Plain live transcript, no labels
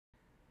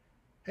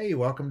Hey,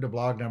 welcome to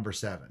blog number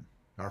 7,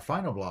 our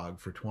final blog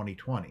for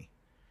 2020.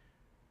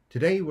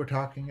 Today we're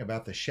talking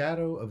about the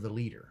shadow of the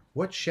leader.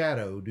 What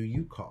shadow do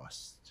you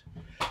cast?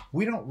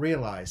 We don't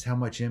realize how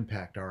much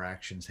impact our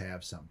actions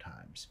have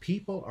sometimes.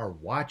 People are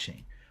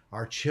watching,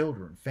 our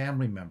children,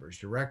 family members,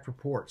 direct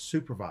reports,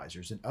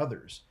 supervisors, and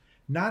others,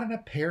 not in a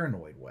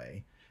paranoid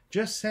way,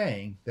 just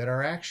saying that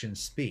our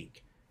actions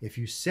speak. If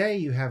you say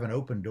you have an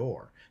open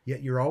door,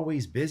 yet you're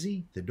always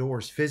busy, the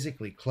door's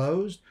physically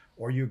closed,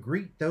 or you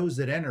greet those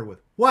that enter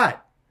with,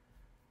 "What?"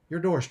 Your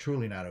door's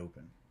truly not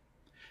open.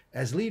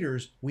 As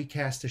leaders, we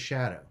cast a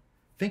shadow.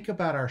 Think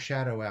about our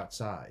shadow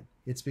outside.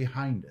 It's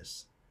behind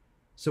us.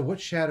 So what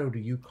shadow do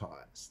you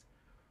cast?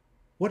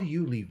 What do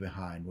you leave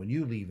behind when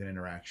you leave an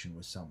interaction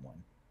with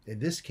someone? In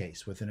this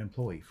case, with an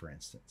employee, for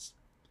instance.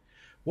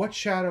 What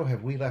shadow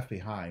have we left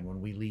behind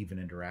when we leave an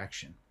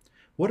interaction?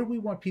 What do we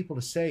want people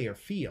to say or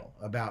feel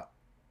about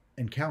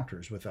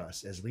encounters with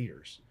us as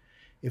leaders?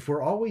 If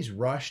we're always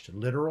rushed,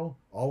 literal,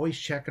 always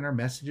checking our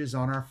messages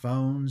on our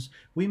phones,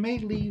 we may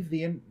leave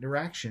the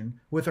interaction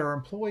with our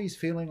employees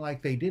feeling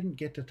like they didn't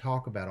get to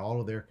talk about all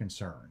of their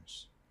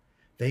concerns.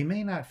 They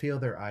may not feel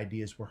their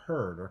ideas were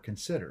heard or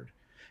considered,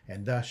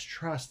 and thus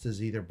trust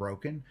is either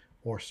broken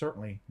or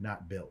certainly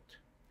not built.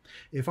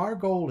 If our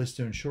goal is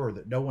to ensure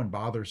that no one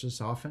bothers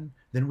us often,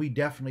 then we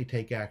definitely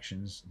take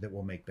actions that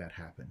will make that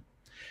happen.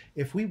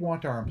 If we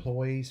want our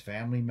employees,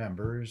 family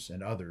members,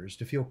 and others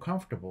to feel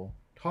comfortable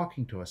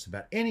talking to us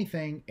about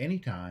anything,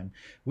 anytime,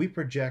 we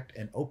project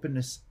an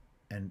openness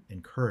and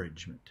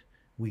encouragement.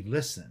 We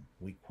listen,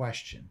 we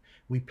question,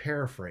 we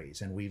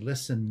paraphrase, and we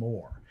listen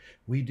more.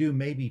 We do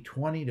maybe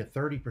 20 to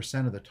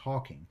 30% of the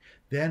talking.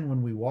 Then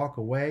when we walk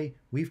away,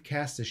 we've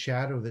cast a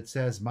shadow that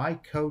says, "My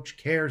coach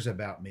cares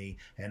about me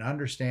and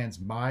understands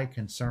my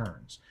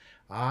concerns.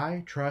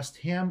 I trust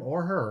him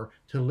or her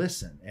to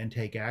listen and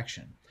take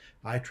action.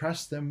 I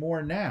trust them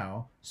more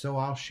now, so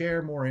I'll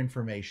share more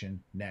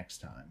information next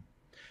time."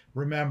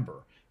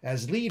 Remember,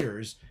 as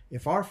leaders,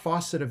 if our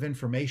faucet of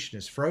information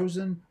is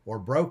frozen or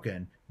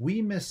broken,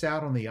 we miss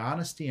out on the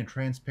honesty and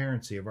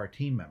transparency of our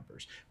team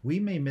members. We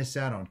may miss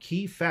out on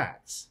key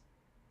facts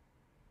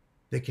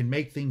that can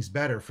make things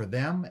better for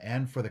them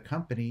and for the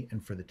company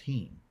and for the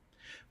team.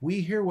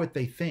 We hear what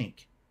they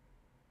think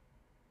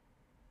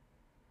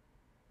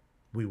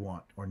we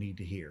want or need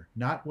to hear,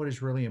 not what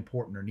is really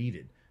important or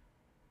needed,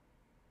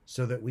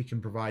 so that we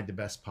can provide the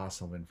best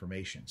possible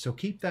information. So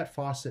keep that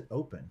faucet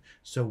open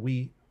so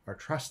we are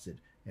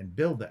trusted and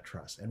build that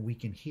trust and we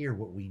can hear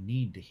what we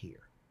need to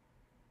hear.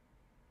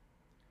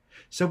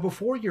 So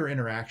before your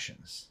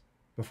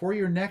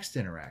next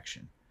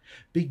interaction,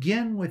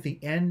 begin with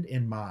the end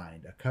in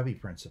mind, a Covey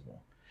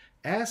principle.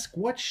 Ask,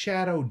 what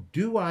shadow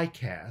do I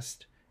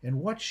cast and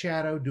what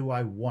shadow do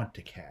I want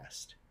to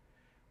cast?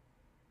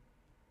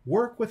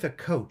 Work with a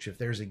coach if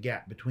there's a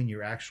gap between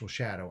your actual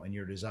shadow and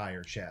your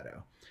desired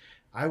shadow.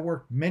 I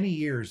worked many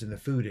years in the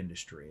food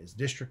industry as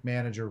district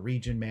manager,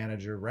 region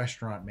manager,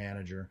 restaurant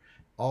manager,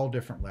 all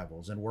different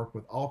levels, and worked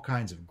with all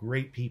kinds of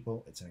great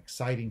people. It's an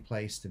exciting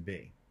place to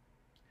be.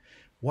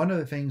 One of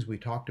the things we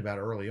talked about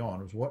early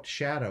on was what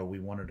shadow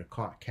we wanted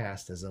to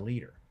cast as a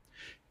leader.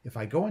 If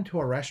I go into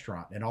a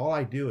restaurant and all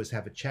I do is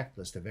have a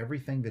checklist of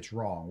everything that's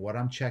wrong, what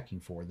I'm checking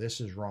for, this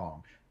is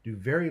wrong, do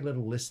very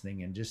little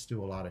listening and just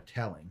do a lot of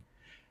telling,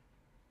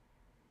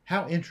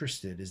 how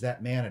interested is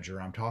that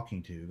manager I'm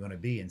talking to going to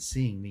be in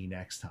seeing me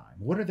next time?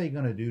 What are they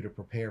going to do to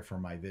prepare for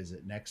my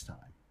visit next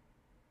time?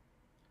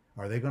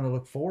 Are they going to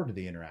look forward to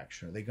the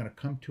interaction? Are they going to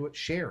come to it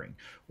sharing?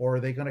 Or are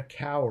they going to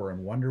cower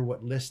and wonder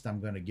what list I'm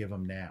going to give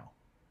them now?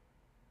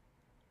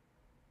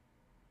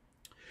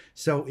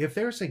 So if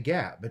there's a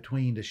gap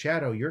between the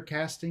shadow you're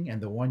casting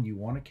and the one you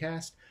want to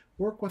cast,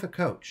 work with a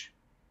coach.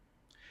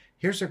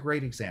 Here's a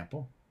great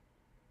example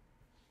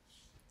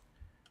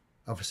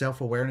of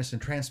self-awareness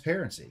and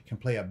transparency can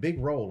play a big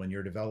role in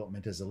your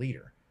development as a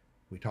leader.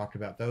 We talked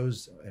about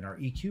those in our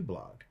EQ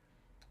blog.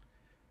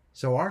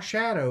 So our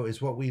shadow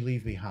is what we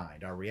leave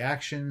behind, our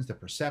reactions, the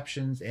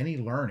perceptions, any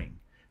learning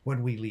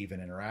when we leave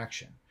an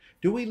interaction.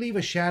 Do we leave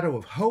a shadow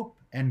of hope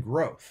and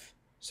growth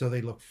so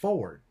they look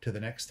forward to the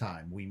next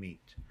time we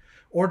meet?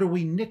 Or do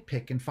we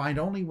nitpick and find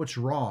only what's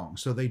wrong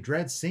so they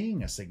dread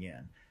seeing us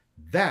again?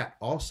 That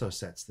also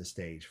sets the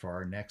stage for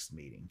our next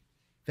meeting.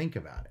 Think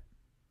about it.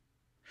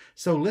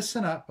 So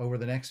listen up over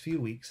the next few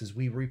weeks as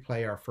we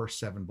replay our first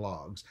 7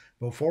 blogs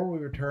before we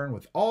return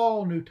with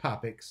all new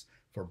topics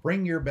for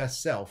Bring Your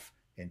Best Self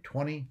in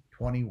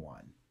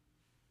 2021.